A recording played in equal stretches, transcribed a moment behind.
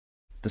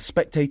The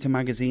Spectator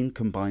magazine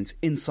combines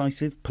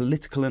incisive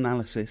political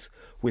analysis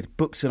with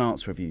books and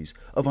arts reviews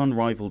of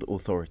unrivalled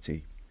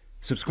authority.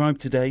 Subscribe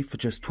today for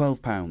just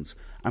 £12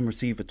 and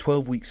receive a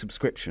 12-week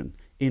subscription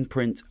in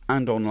print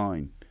and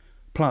online,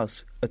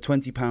 plus a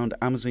 £20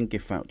 Amazon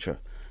gift voucher,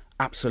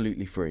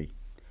 absolutely free.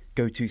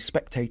 Go to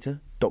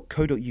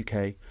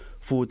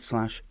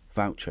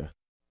spectator.co.uk/voucher.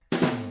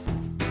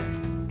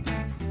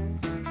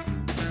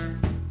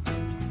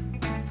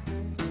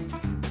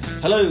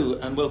 Hello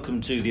and welcome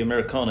to the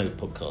Americano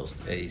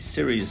podcast, a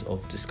series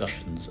of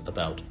discussions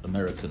about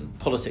American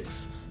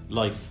politics,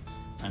 life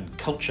and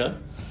culture.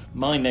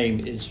 My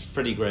name is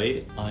Freddie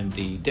Gray. I'm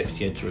the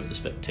deputy editor of The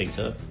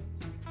Spectator.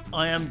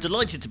 I am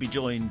delighted to be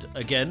joined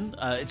again.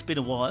 It's been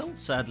a while,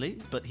 sadly,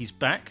 but he's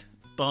back,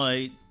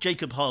 by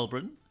Jacob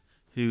Heilbrunn,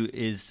 who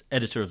is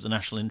editor of The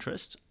National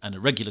Interest and a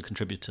regular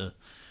contributor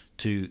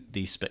to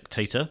The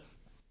Spectator.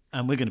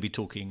 And we're going to be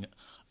talking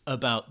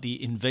about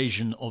the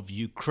invasion of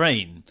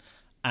Ukraine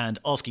and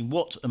asking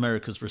what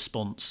America's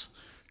response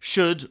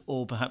should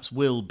or perhaps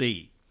will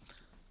be.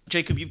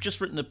 Jacob, you've just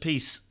written a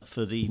piece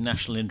for The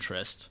National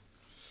Interest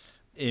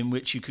in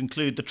which you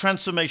conclude the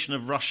transformation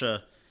of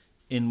Russia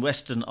in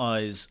Western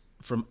eyes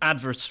from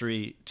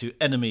adversary to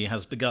enemy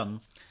has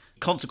begun.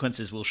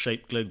 Consequences will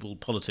shape global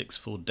politics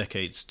for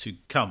decades to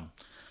come.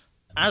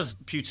 As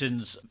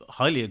Putin's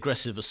highly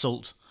aggressive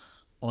assault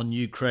on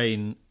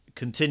Ukraine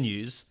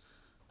continues,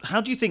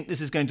 how do you think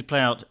this is going to play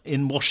out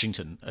in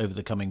Washington over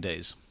the coming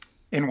days?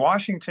 In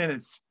Washington,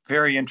 it's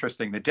very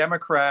interesting. The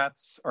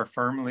Democrats are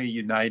firmly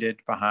united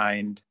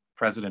behind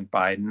President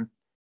Biden.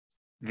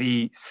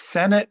 The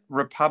Senate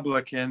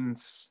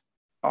Republicans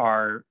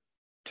are,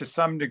 to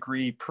some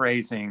degree,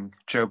 praising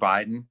Joe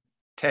Biden.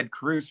 Ted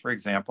Cruz, for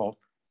example,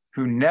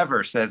 who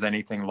never says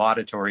anything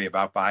laudatory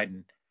about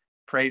Biden,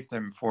 praised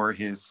him for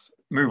his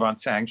move on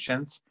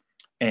sanctions.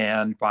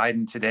 And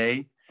Biden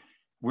today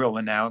will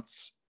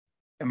announce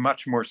a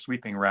much more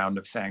sweeping round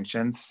of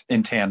sanctions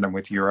in tandem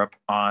with Europe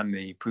on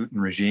the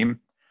Putin regime.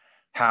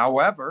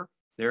 However,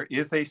 there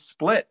is a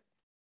split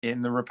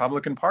in the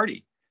Republican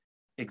Party,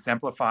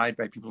 exemplified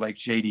by people like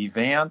J.D.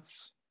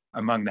 Vance.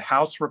 Among the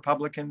House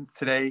Republicans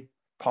today,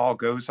 Paul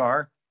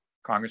Gosar,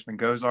 Congressman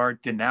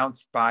Gosar,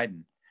 denounced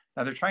Biden.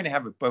 Now, they're trying to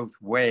have it both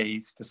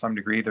ways to some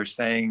degree. They're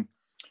saying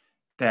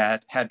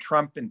that had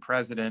Trump been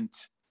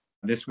president,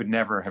 this would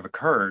never have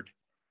occurred.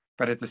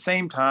 But at the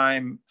same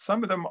time,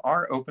 some of them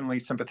are openly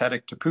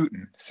sympathetic to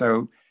Putin.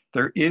 So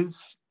there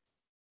is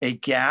a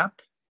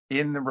gap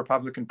in the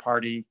Republican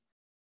Party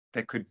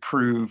that could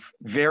prove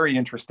very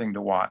interesting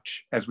to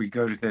watch as we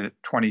go to the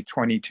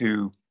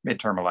 2022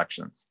 midterm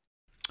elections.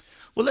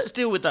 Well, let's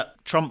deal with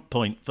that Trump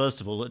point,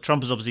 first of all.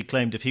 Trump has obviously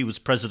claimed if he was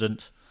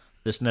president,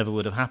 this never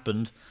would have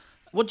happened.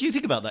 What do you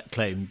think about that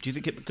claim? Do you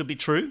think it could be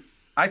true?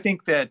 I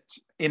think that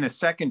in a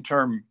second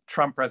term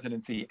Trump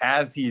presidency,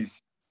 as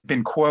he's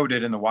been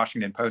quoted in the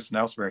Washington Post and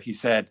elsewhere, he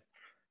said,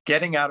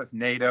 getting out of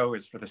NATO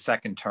is for the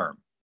second term.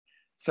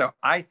 So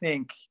I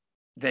think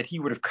that he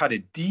would have cut a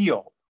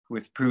deal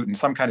with Putin,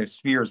 some kind of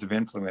spheres of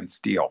influence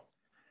deal.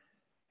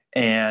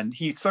 And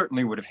he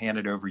certainly would have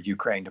handed over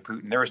Ukraine to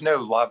Putin. There was no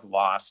love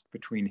lost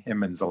between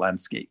him and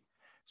Zelensky.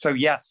 So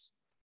yes,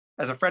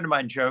 as a friend of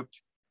mine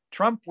joked,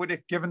 Trump would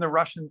have given the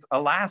Russians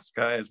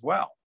Alaska as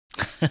well.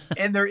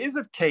 And there is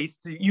a case,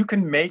 you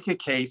can make a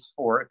case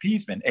for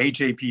appeasement.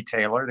 A.J.P.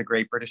 Taylor, the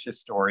great British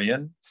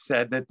historian,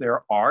 said that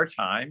there are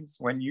times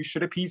when you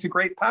should appease a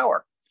great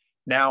power.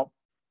 Now,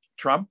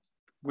 Trump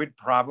would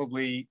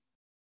probably,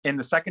 in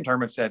the second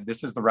term, have said,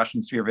 this is the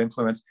Russian sphere of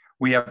influence.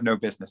 We have no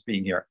business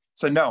being here.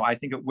 So no, I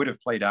think it would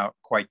have played out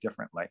quite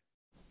differently.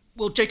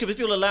 Well, Jacob, if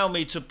you'll allow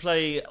me to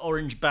play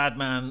orange bad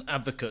man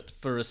advocate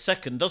for a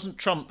second, doesn't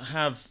Trump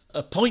have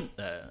a point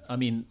there? I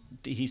mean,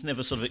 he's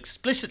never sort of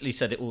explicitly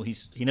said it, or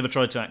he never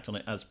tried to act on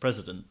it as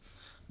president,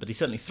 but he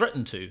certainly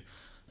threatened to.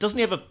 Doesn't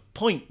he have a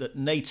point that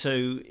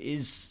NATO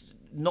is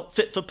not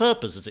fit for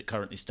purpose as it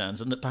currently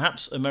stands, and that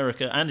perhaps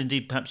America, and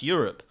indeed perhaps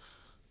Europe,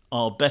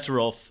 are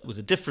better off with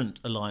a different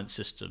alliance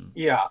system?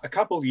 Yeah, a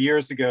couple of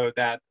years ago,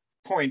 that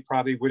point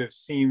probably would have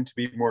seemed to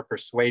be more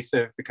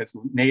persuasive because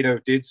NATO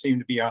did seem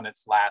to be on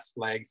its last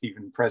legs.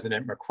 Even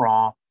President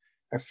Macron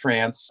of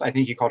France, I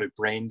think he called it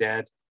brain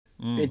dead.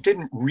 It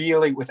didn't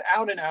really,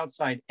 without an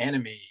outside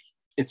enemy,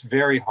 it's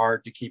very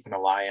hard to keep an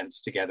alliance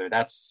together.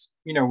 That's,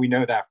 we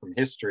know that from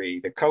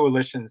history. The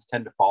coalitions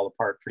tend to fall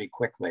apart pretty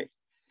quickly.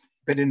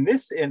 But in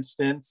this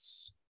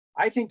instance,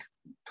 I think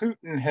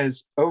Putin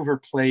has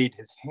overplayed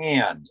his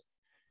hand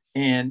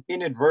and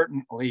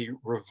inadvertently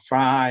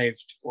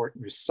revived or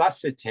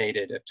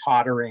resuscitated a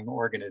tottering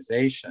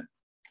organization.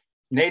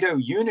 NATO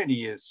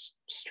unity is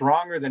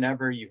stronger than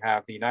ever. You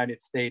have the United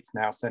States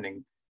now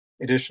sending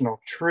additional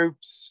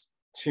troops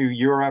to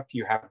Europe.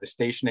 You have the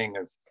stationing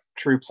of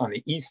troops on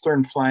the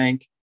eastern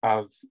flank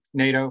of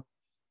NATO.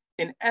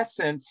 In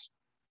essence,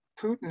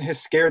 Putin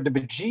has scared the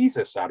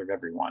bejesus out of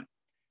everyone.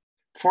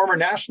 Former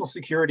National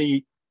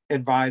Security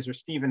Advisor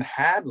Stephen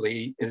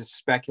Hadley is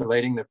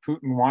speculating that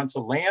Putin wants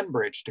a land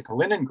bridge to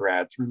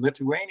Kaliningrad through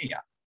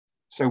Lithuania.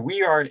 So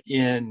we are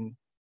in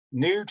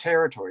new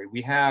territory.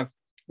 We have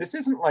This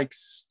isn't like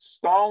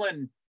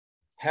Stalin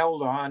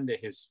held on to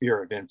his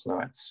sphere of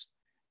influence.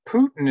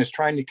 Putin is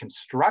trying to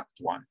construct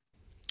one.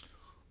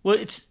 Well,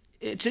 it's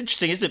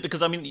interesting, isn't it?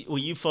 Because, I mean, well,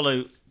 you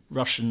follow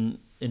Russian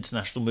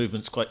international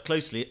movements quite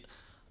closely.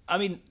 I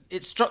mean,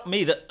 it struck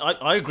me that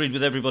I agreed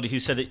with everybody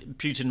who said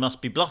Putin must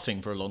be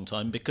bluffing for a long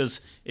time,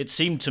 because it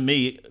seemed to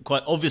me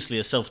quite obviously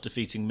a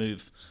self-defeating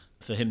move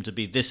for him to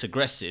be this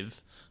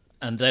aggressive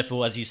and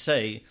therefore, as you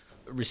say,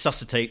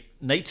 resuscitate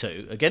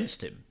NATO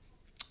against him.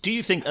 Do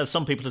you think, as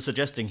some people are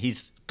suggesting,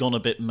 he's gone a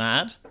bit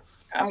mad?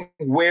 I'm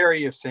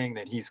wary of saying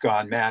that he's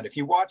gone mad. If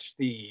you watch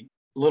the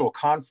little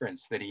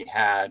conference that he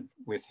had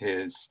with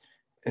his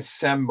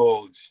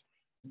assembled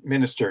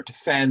Minister of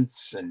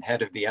Defense and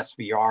head of the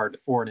SVR, the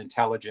Foreign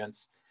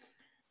Intelligence,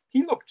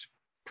 he looked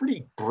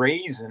pretty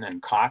brazen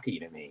and cocky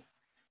to me.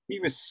 He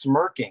was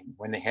smirking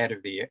when the head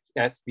of the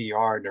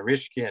SVR,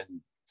 Narishkin,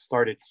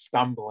 started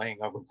stumbling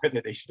over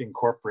whether they should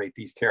incorporate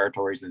these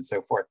territories and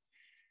so forth.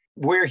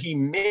 Where he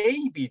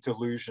may be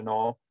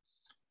delusional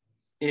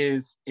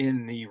is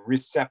in the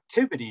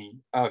receptivity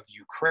of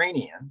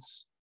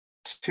Ukrainians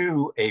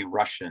to a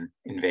Russian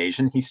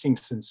invasion. He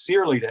seems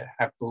sincerely to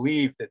have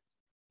believed that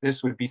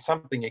this would be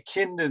something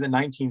akin to the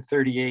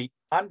 1938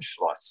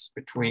 Anschluss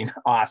between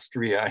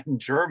Austria and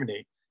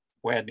Germany,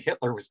 when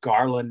Hitler was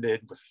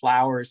garlanded with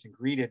flowers and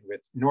greeted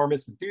with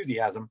enormous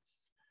enthusiasm.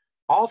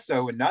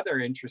 Also, another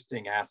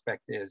interesting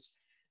aspect is,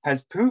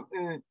 has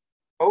Putin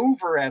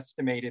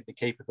overestimated the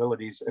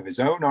capabilities of his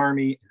own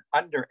army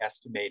and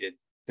underestimated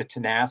the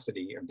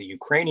tenacity of the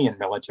Ukrainian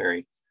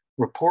military?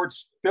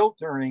 Reports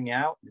filtering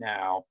out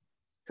now,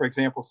 for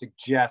example,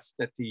 suggest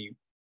that the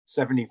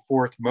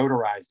 74th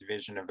Motorized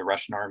Division of the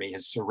Russian army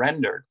has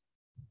surrendered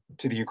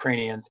to the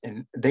Ukrainians,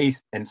 and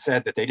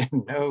said that they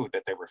didn't know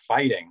that they were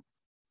fighting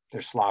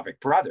their Slavic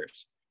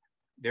brothers.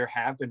 There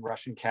have been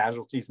Russian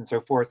casualties and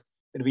so forth.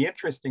 It'll be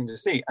interesting to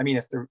see. I mean,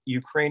 if the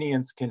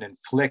Ukrainians can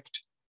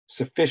inflict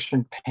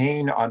sufficient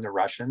pain on the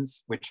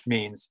Russians, which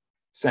means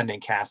sending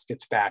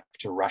caskets back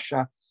to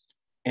Russia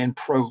and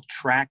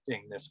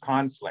protracting this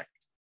conflict,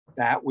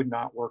 that would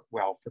not work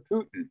well for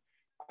Putin.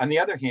 On the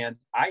other hand,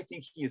 I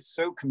think he is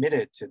so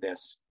committed to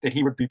this that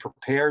he would be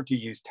prepared to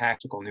use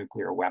tactical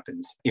nuclear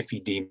weapons if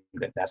he deemed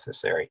it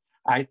necessary.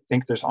 I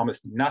think there's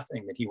almost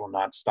nothing that he will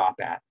not stop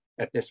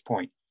at this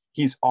point.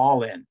 He's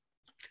all in.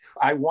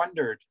 I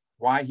wondered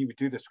why he would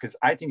do this, because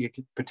I think it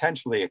could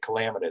potentially a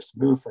calamitous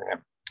move for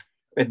him.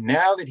 But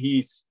now that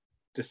he's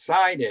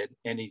decided,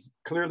 and he's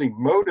clearly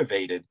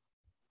motivated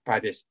by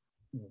this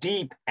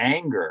deep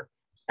anger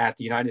at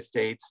the United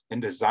States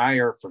and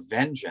desire for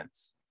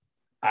vengeance,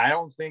 I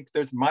don't think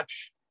there's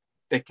much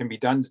that can be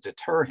done to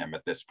deter him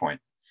at this point.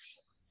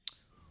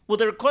 Well,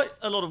 there are quite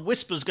a lot of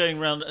whispers going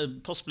around,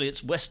 possibly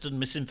it's Western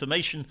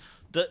misinformation,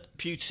 that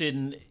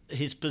Putin,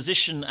 his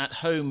position at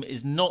home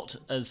is not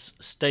as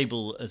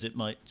stable as it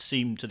might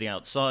seem to the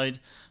outside,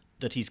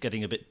 that he's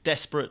getting a bit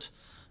desperate,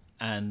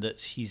 and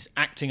that he's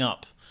acting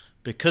up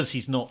because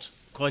he's not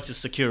quite as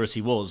secure as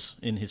he was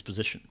in his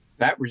position.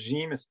 That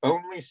regime is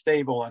only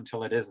stable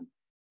until it isn't.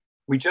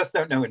 We just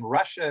don't know. In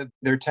Russia,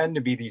 there tend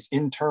to be these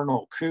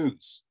internal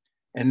coups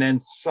and then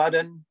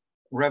sudden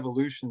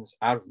revolutions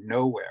out of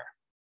nowhere.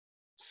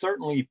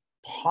 Certainly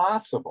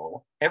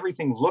possible.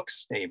 Everything looks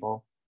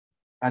stable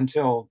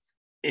until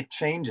it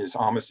changes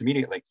almost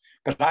immediately.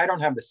 But I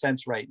don't have the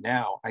sense right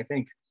now. I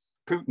think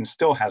Putin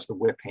still has the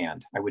whip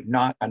hand. I would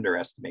not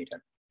underestimate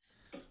him.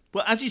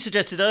 Well, as you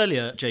suggested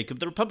earlier, Jacob,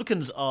 the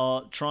Republicans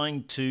are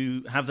trying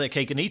to have their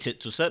cake and eat it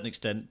to a certain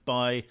extent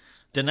by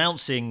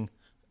denouncing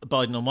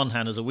Biden on one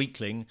hand as a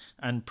weakling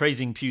and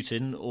praising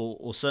Putin,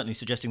 or certainly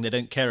suggesting they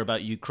don't care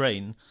about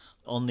Ukraine,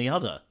 on the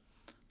other.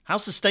 How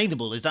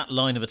sustainable is that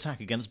line of attack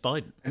against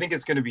Biden? I think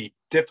it's going to be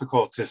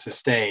difficult to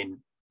sustain.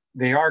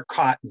 They are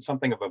caught in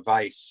something of a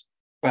vice,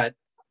 but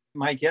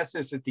my guess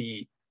is that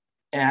the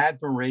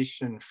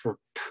admiration for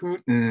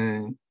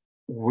Putin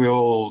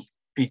will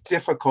be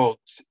difficult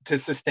to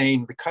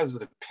sustain because of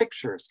the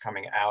pictures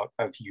coming out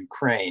of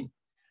Ukraine.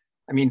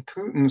 I mean,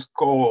 Putin's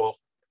goal,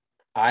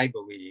 I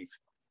believe,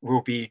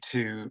 will be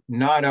to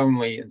not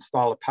only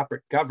install a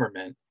puppet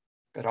government,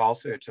 but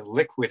also to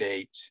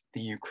liquidate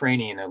the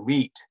Ukrainian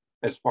elite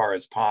as far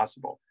as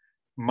possible,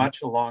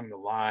 much along the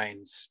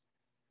lines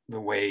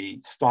the way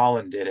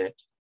Stalin did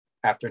it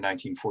after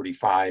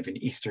 1945 in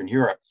Eastern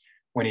Europe,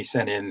 when he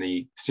sent in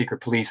the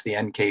secret police, the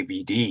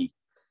NKVD,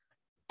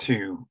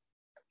 to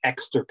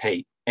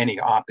extirpate any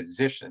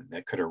opposition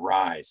that could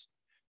arise.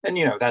 And,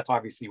 that's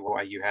obviously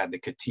why you had the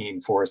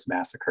Katyn forest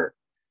massacre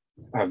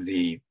of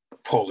the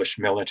Polish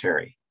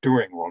military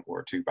during World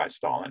War II by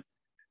Stalin.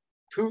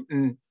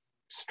 Putin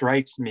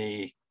strikes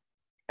me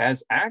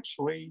as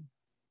actually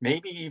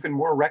maybe even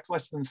more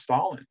reckless than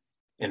Stalin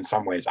in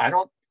some ways. I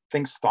don't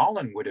think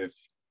Stalin would have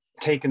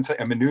taken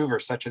a maneuver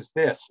such as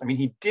this. I mean,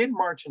 he did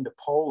march into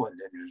Poland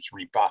and was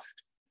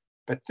rebuffed,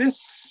 but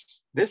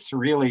this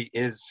really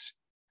is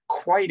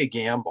quite a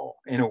gamble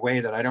in a way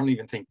that I don't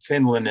even think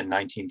Finland in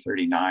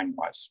 1939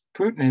 was.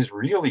 Putin has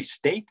really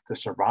staked the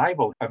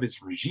survival of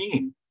his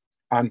regime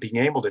on being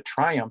able to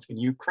triumph in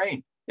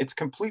Ukraine. It's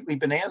completely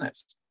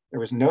bananas. There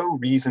was no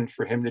reason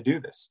for him to do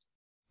this.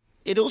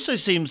 It also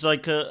seems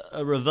like a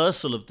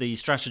reversal of the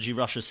strategy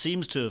Russia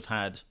seems to have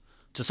had,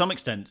 to some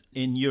extent,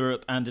 in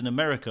Europe and in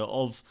America,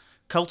 of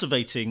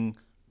cultivating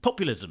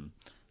populism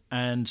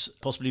and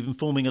possibly even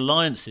forming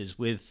alliances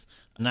with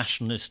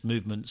nationalist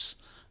movements.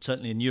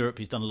 Certainly in Europe,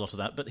 he's done a lot of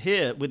that. But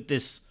here, with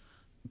this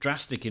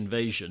drastic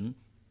invasion,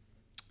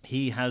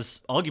 he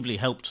has arguably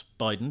helped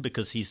Biden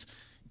because he's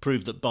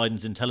proved that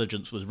Biden's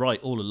intelligence was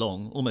right all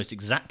along, almost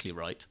exactly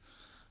right.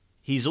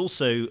 He's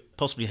also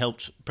possibly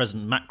helped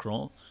President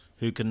Macron,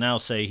 who can now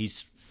say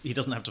he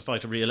doesn't have to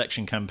fight a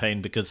re-election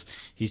campaign because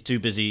he's too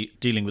busy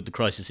dealing with the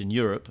crisis in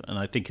Europe, and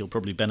I think he'll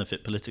probably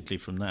benefit politically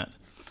from that.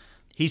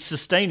 He's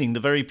sustaining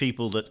the very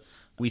people that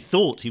we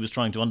thought he was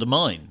trying to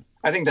undermine.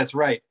 I think that's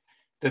right.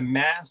 The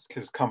mask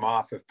has come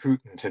off of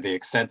Putin to the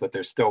extent that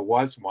there still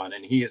was one,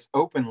 and he is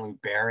openly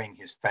baring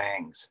his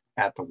fangs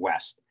at the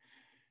West.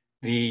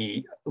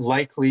 The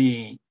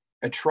likely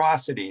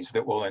atrocities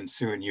that will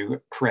ensue in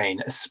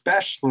Ukraine,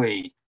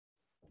 especially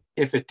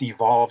if it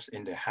devolves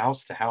into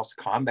house-to-house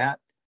combat,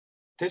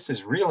 this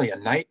is really a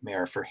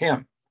nightmare for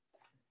him.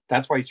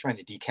 That's why he's trying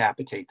to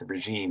decapitate the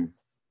regime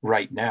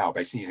right now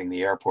by seizing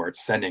the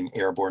airports, sending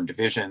airborne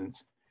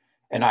divisions,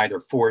 and either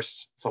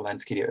force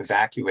Zelensky to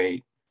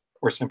evacuate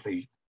or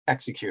simply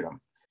execute him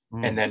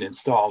and then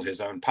install his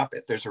own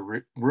puppet. There's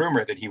a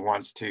rumor that he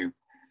wants to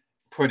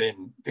put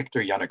in Viktor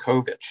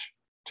Yanukovych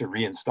to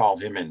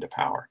reinstall him into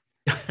power.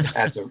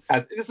 As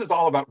this is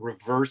all about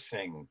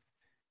reversing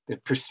the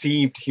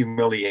perceived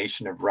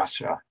humiliation of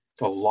Russia,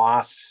 the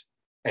loss,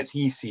 as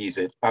he sees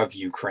it, of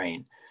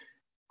Ukraine.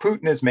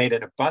 Putin has made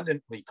it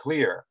abundantly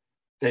clear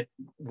that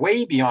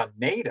way beyond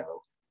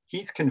NATO,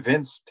 he's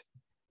convinced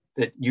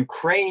that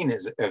Ukraine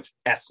is of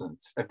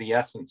the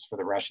essence for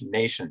the Russian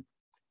nation,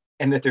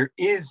 and that there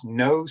is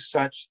no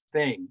such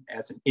thing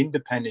as an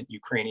independent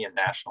Ukrainian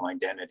national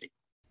identity.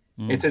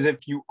 It's as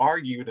if you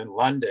argued in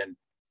London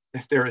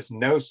that there is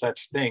no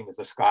such thing as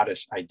a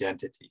Scottish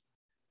identity.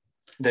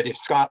 That if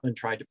Scotland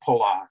tried to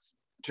pull off,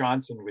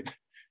 Johnson would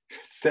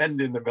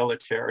send in the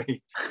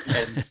military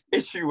and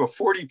issue a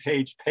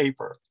 40-page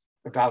paper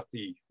about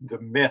the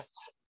myth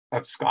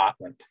of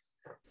Scotland.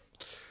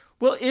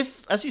 Well,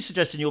 if, as you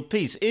suggest in your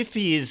piece, if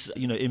he is,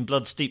 in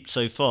blood steeped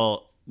so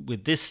far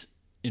with this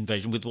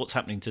invasion, with what's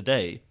happening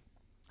today,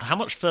 how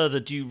much further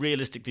do you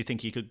realistically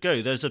think he could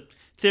go? There's a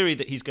theory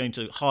that he's going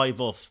to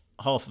hive off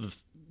half of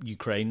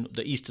Ukraine,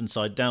 the eastern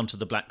side, down to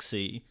the Black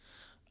Sea,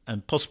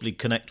 and possibly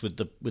connect with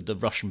the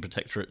Russian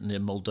protectorate near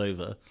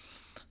Moldova.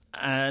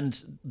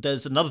 And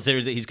there's another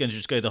theory that he's going to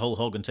just go the whole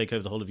hog and take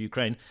over the whole of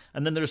Ukraine.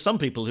 And then there are some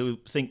people who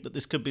think that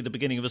this could be the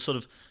beginning of a sort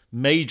of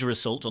major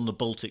assault on the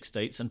Baltic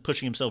states and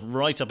pushing himself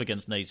right up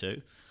against NATO,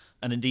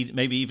 and indeed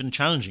maybe even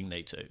challenging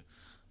NATO.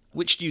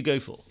 Which do you go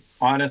for?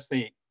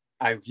 Honestly,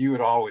 I view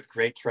it all with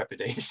great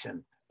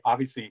trepidation.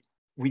 Obviously,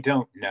 we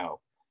don't know.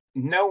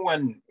 No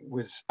one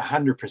was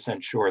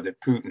 100% sure that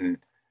Putin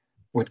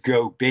would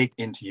go big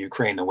into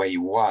Ukraine the way he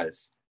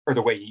was, or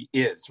the way he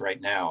is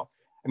right now.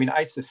 I mean,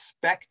 I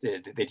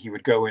suspected that he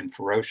would go in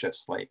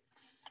ferociously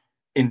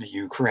into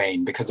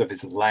Ukraine because of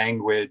his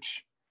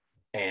language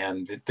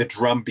and the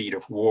drumbeat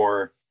of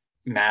war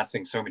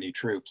massing so many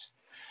troops.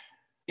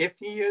 If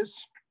he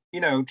is,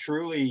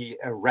 truly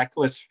a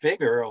reckless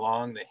figure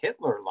along the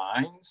Hitler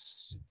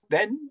lines,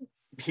 then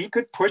he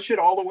could push it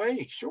all the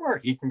way. Sure,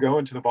 he can go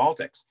into the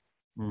Baltics.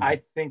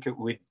 I think it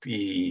would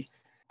be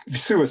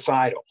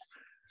suicidal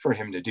for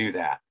him to do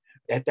that.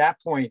 At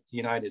that point, the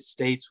United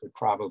States would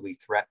probably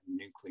threaten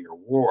nuclear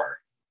war.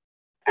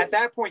 At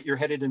that point, you're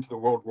headed into the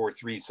World War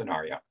III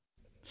scenario.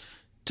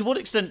 To what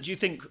extent do you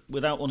think,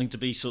 without wanting to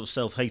be sort of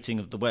self-hating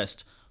of the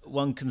West,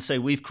 one can say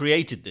we've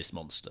created this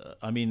monster?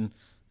 I mean,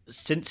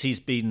 since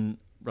he's been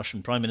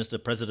Russian Prime Minister,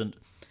 President,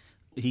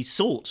 he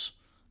sought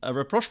a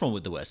rapprochement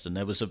with the West. And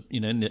there was,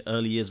 in the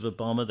early years of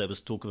Obama, there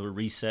was talk of a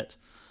reset.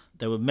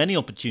 There were many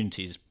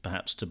opportunities,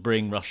 perhaps, to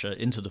bring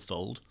Russia into the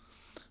fold.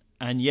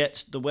 And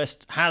yet the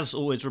West has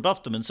always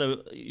rebuffed them. And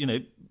so,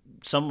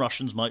 some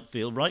Russians might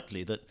feel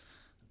rightly that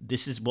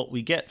this is what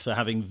we get for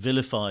having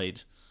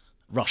vilified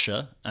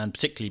Russia, and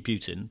particularly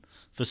Putin,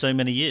 for so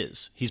many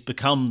years. He's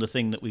become the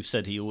thing that we've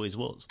said he always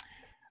was.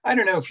 I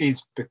don't know if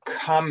he's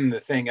become the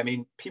thing. I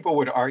mean, people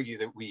would argue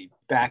that we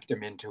backed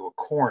him into a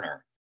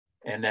corner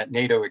and that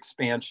NATO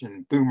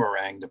expansion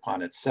boomeranged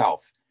upon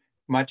itself,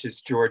 much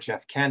as George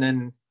F.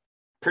 Kennan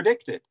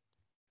predicted.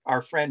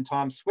 Our friend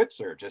Tom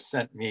Switzer just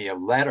sent me a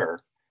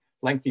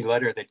lengthy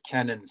letter that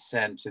Kennan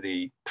sent to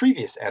the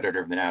previous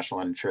editor of the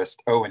National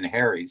Interest, Owen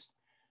Harries,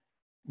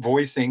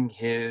 voicing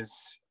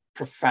his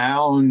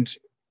profound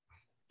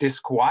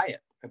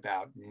disquiet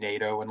about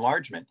NATO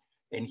enlargement.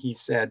 And he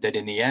said that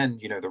in the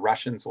end, the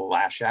Russians will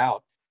lash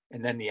out,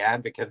 and then the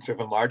advocates of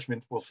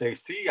enlargement will say,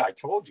 see, I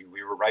told you,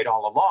 we were right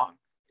all along.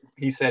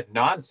 He said,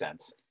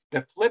 nonsense.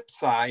 The flip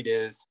side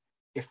is,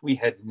 if we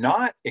had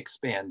not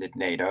expanded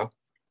NATO,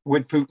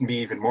 would Putin be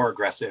even more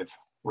aggressive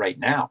right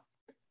now?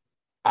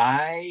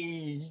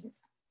 I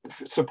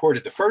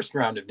supported the first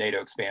round of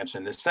NATO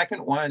expansion. The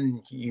second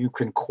one you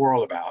can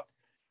quarrel about.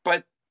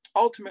 But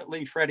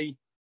ultimately, Freddie,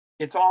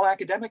 it's all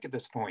academic at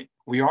this point.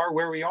 We are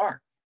where we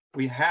are.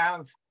 We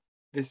have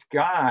this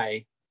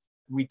guy.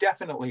 We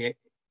definitely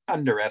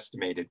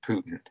underestimated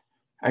Putin.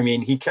 I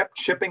mean, he kept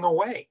chipping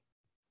away.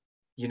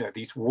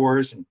 These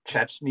wars in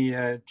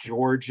Chechnya,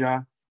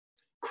 Georgia,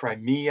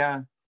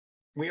 Crimea,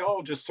 we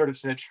all just sort of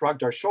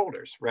shrugged our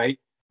shoulders, right?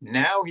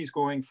 Now he's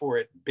going for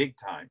it big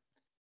time.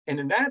 And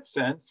in that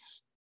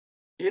sense,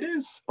 it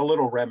is a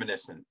little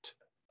reminiscent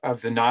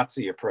of the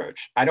Nazi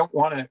approach. I don't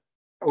want to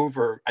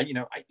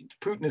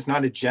Putin is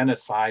not a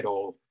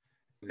genocidal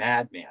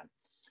madman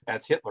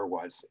as Hitler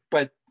was,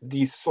 but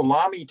these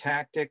salami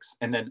tactics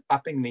and then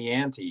upping the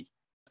ante,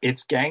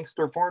 it's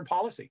gangster foreign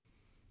policy.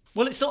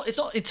 Well, it's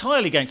not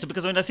entirely gangster,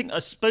 because I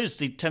suppose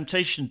the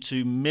temptation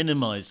to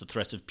minimize the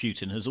threat of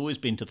Putin has always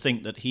been to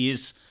think that he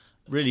is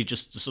really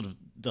just sort of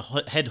the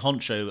head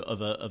honcho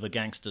of a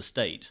gangster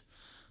state,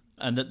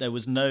 and that there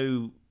was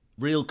no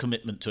real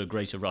commitment to a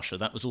greater Russia.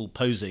 That was all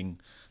posing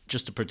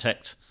just to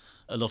protect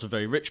a lot of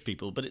very rich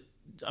people. But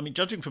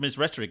judging from his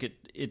rhetoric,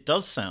 it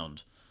does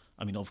sound,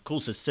 of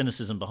course there's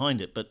cynicism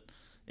behind it, but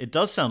it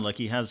does sound like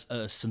he has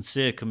a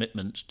sincere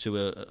commitment to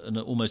an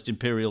almost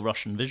imperial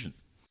Russian vision.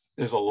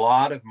 There's a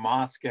lot of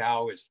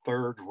Moscow as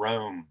third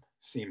Rome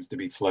seems to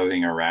be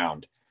floating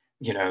around.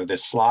 The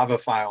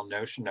Slavophile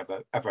notion of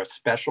a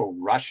special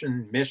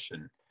Russian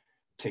mission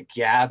to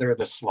gather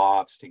the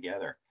Slavs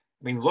together.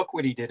 Look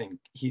what he did.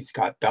 He's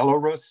got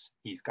Belarus,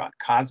 he's got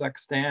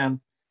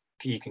Kazakhstan,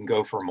 he can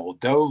go for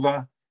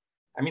Moldova.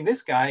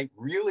 This guy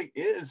really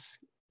is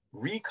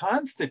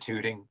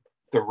reconstituting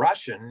the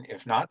Russian,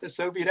 if not the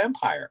Soviet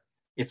Empire.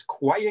 It's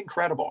quite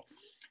incredible.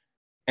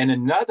 And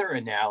another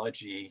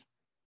analogy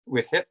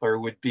with Hitler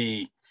would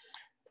be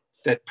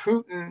that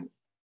Putin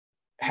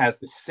has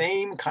the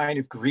same kind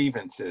of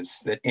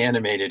grievances that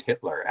animated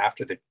Hitler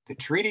after the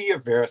Treaty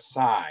of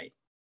Versailles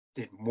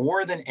did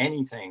more than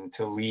anything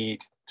to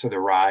lead to the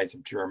rise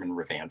of German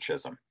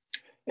revanchism.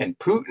 And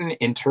Putin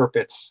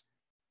interprets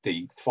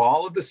the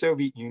fall of the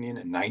Soviet Union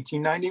in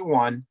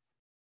 1991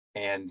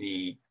 and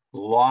the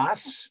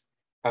loss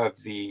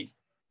of the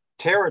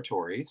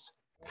territories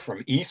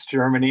from East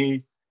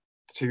Germany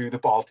to the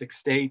Baltic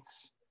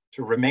states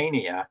to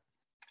Romania,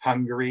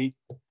 Hungary,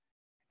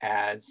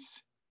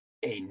 as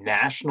a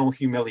national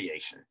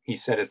humiliation. He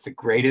said it's the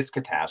greatest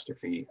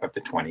catastrophe of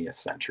the 20th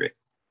century.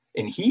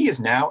 And he is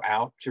now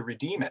out to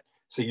redeem it.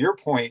 So your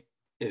point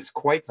is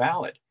quite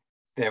valid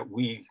that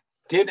we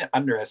didn't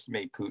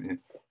underestimate Putin.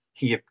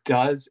 He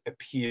does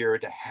appear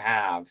to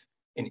have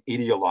an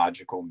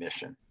ideological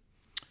mission.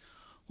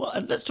 Well,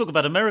 let's talk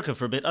about America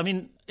for a bit.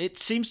 It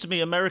seems to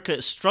me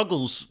America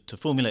struggles to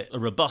formulate a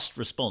robust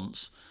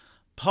response,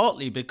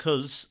 partly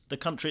because the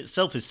country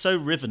itself is so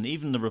riven.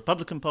 Even the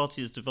Republican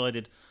Party is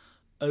divided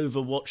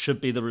over what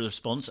should be the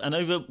response and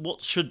over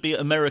what should be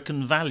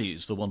American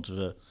values, for want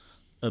of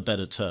a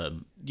better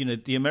term.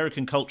 The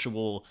American culture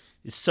war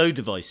is so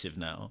divisive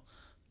now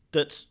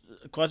that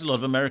quite a lot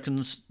of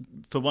Americans,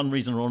 for one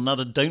reason or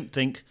another, don't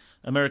think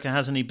America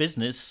has any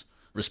business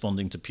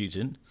responding to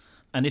Putin.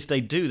 And if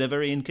they do, they're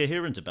very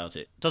incoherent about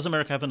it. Does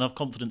America have enough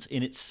confidence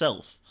in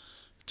itself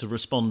to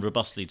respond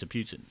robustly to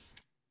Putin?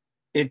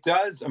 It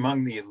does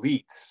among the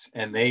elites,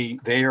 and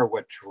they are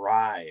what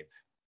drive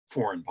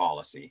foreign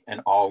policy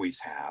and always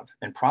have,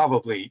 and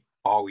probably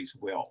always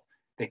will.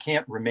 They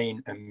can't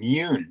remain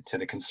immune to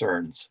the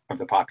concerns of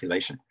the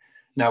population.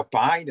 Now,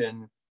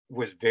 Biden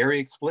was very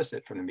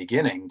explicit from the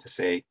beginning to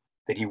say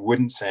that he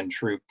wouldn't send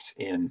troops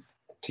in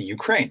to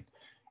Ukraine.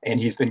 And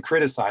he's been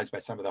criticized by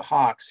some of the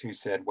hawks who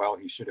said, well,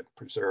 he should have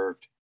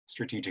preserved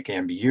strategic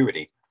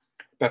ambiguity.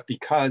 But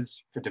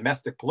because, for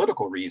domestic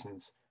political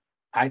reasons,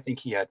 I think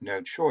he had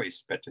no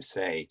choice but to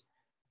say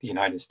the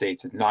United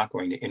States is not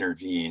going to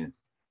intervene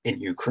in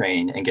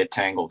Ukraine and get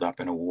tangled up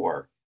in a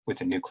war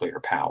with a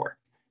nuclear power.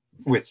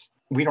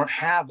 We don't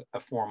have a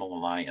formal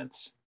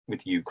alliance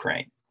with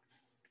Ukraine.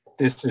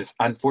 This is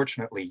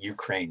unfortunately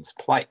Ukraine's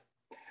plight.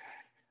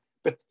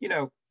 But,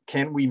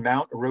 can we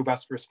mount a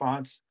robust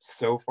response?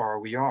 So far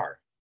we are.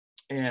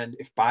 And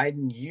if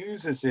Biden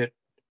uses it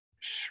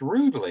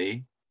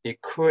shrewdly,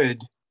 it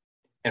could,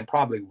 and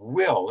probably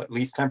will, at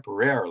least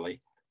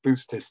temporarily,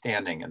 boost his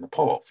standing in the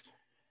polls.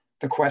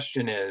 The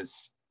question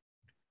is,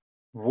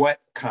 what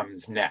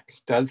comes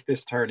next? Does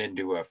this turn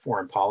into a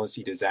foreign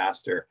policy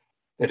disaster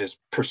that is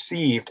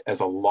perceived as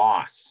a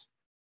loss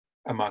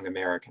among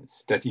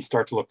Americans? Does he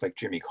start to look like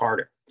Jimmy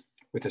Carter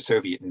with the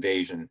Soviet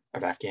invasion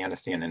of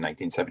Afghanistan in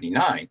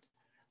 1979,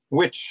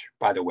 which,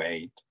 by the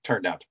way,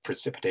 turned out to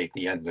precipitate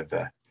the end of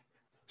the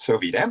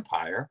Soviet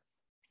Empire,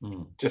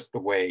 just the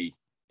way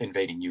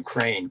invading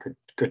Ukraine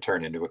could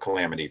turn into a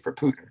calamity for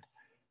Putin.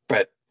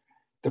 But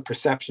the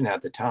perception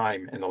at the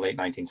time in the late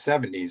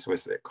 1970s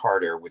was that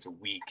Carter was a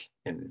weak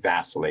and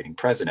vacillating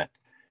president.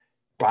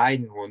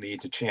 Biden will need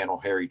to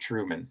channel Harry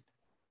Truman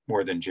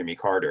more than Jimmy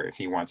Carter if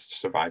he wants to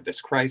survive this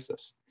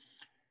crisis.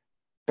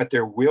 But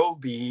there will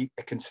be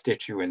a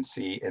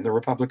constituency in the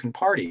Republican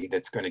Party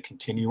that's going to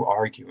continue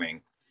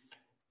arguing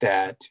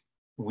that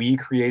we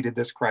created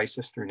this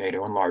crisis through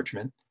NATO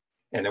enlargement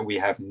and that we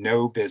have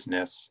no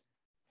business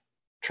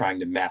trying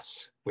to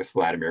mess with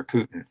Vladimir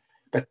Putin.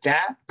 But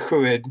that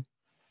could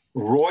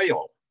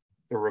roil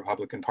the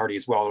Republican Party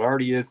as well. It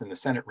already is in the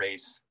Senate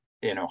race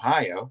in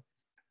Ohio,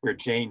 where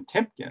Jane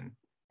Timken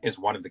is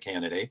one of the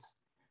candidates.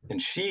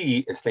 And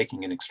she is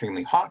taking an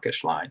extremely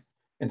hawkish line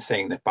and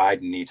saying that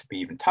Biden needs to be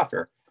even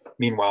tougher.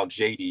 Meanwhile,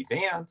 J.D.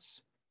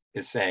 Vance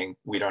is saying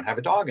we don't have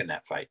a dog in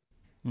that fight.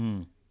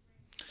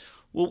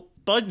 Well,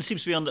 Biden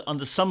seems to be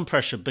under some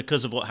pressure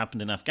because of what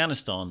happened in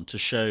Afghanistan to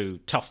show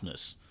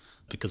toughness,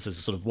 because there's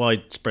a sort of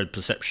widespread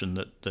perception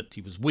that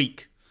he was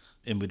weak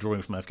in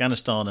withdrawing from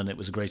Afghanistan and it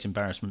was a great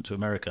embarrassment to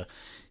America.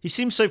 He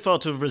seems so far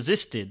to have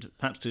resisted,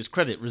 perhaps to his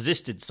credit,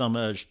 some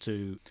urge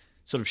to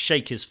sort of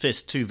shake his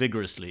fist too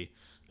vigorously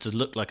to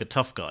look like a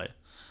tough guy.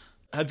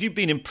 Have you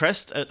been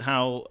impressed at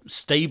how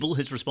stable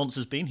his response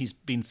has been? He's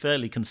been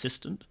fairly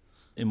consistent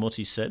in what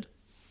he said.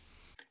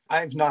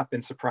 I've not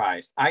been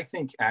surprised. I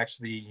think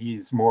actually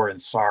he's more in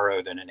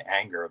sorrow than in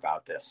anger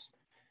about this.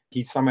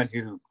 He's someone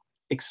who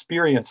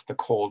experienced the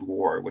Cold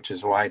War, which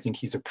is why I think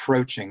he's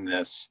approaching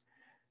this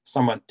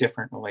somewhat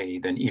differently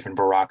than even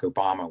Barack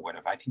Obama would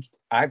have.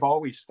 I've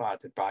always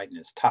thought that Biden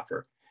is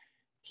tougher.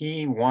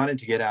 He wanted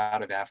to get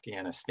out of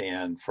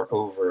Afghanistan for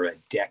over a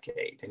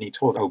decade, and he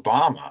told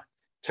Obama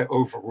to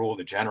overrule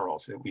the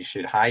generals, that we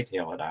should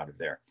hightail it out of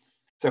there.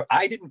 So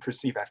I didn't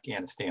perceive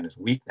Afghanistan as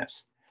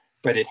weakness,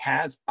 but it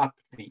has upped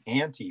the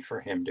ante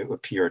for him to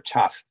appear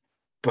tough,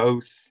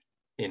 both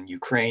in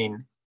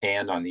Ukraine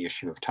and on the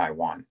issue of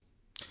Taiwan.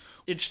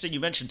 Interesting you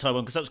mentioned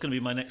Taiwan, because that was going to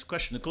be my next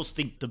question. Of course,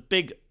 the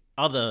big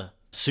other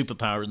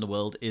superpower in the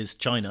world is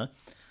China.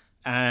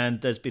 And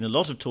there's been a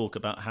lot of talk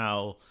about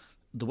how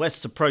the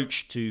West's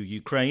approach to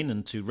Ukraine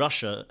and to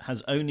Russia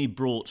has only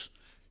brought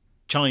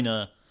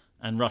China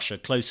and Russia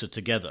closer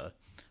together.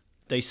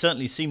 They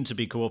certainly seem to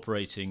be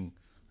cooperating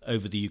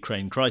over the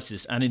Ukraine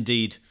crisis. And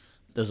indeed,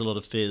 there's a lot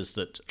of fears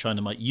that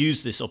China might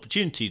use this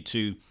opportunity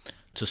to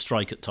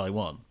strike at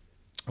Taiwan.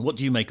 What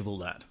do you make of all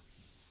that?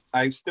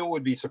 I still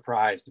would be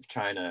surprised if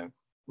China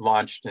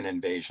launched an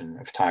invasion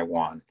of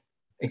Taiwan.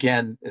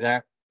 Again,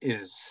 that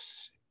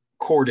is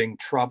courting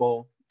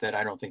trouble that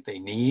I don't think they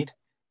need.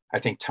 I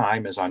think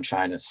time is on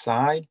China's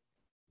side.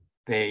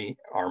 They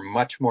are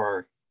much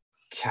more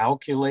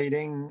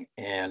calculating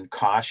and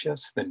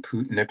cautious than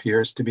Putin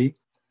appears to be.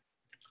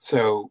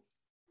 So,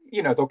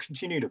 they'll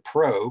continue to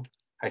probe.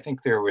 I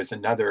think there was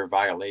another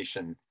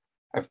violation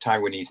of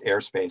Taiwanese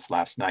airspace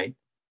last night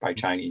by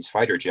Chinese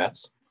fighter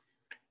jets.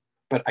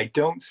 But I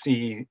don't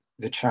see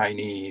the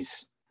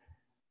Chinese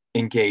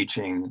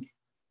engaging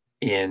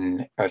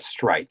in a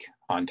strike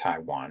on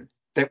Taiwan.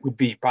 That would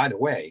be, by the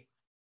way,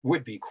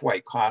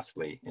 quite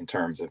costly in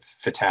terms of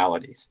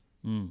fatalities.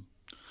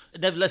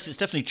 Nevertheless, it's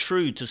definitely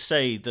true to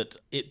say that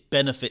it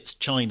benefits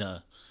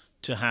China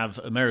to have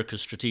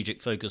America's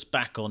strategic focus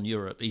back on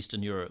Europe,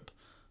 Eastern Europe,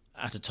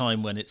 at a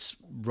time when its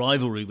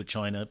rivalry with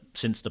China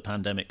since the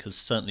pandemic has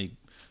certainly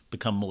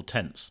become more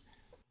tense.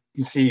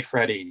 You see,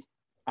 Freddie,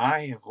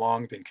 I have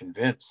long been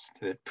convinced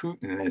that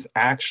Putin is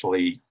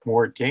actually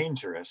more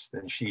dangerous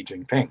than Xi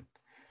Jinping.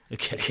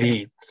 Okay.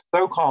 The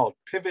so-called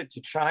pivot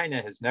to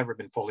China has never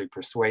been fully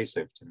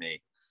persuasive to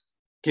me.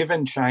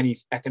 Given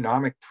Chinese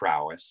economic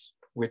prowess,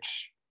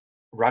 which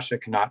Russia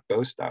cannot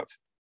boast of,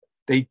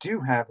 they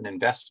do have an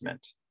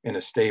investment in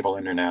a stable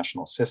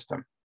international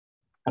system.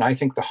 And I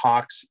think the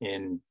hawks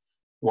in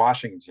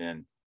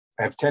Washington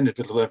have tended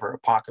to deliver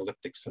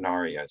apocalyptic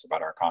scenarios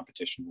about our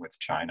competition with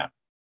China.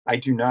 I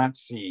do not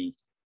see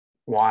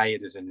why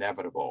it is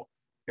inevitable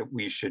that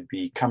we should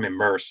become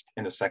immersed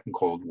in a second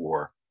Cold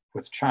War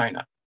with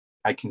China.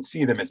 I can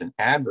see them as an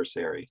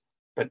adversary,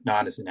 but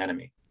not as an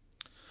enemy.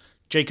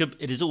 Jacob,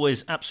 it is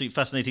always absolutely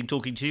fascinating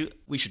talking to you.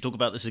 We should talk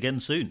about this again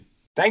soon.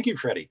 Thank you,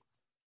 Freddie.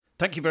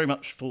 Thank you very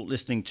much for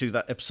listening to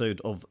that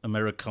episode of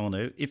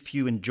Americano. If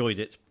you enjoyed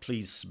it,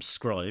 please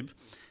subscribe.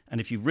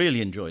 And if you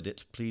really enjoyed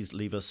it, please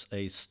leave us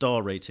a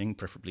star rating,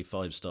 preferably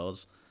 5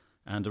 stars,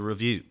 and a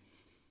review.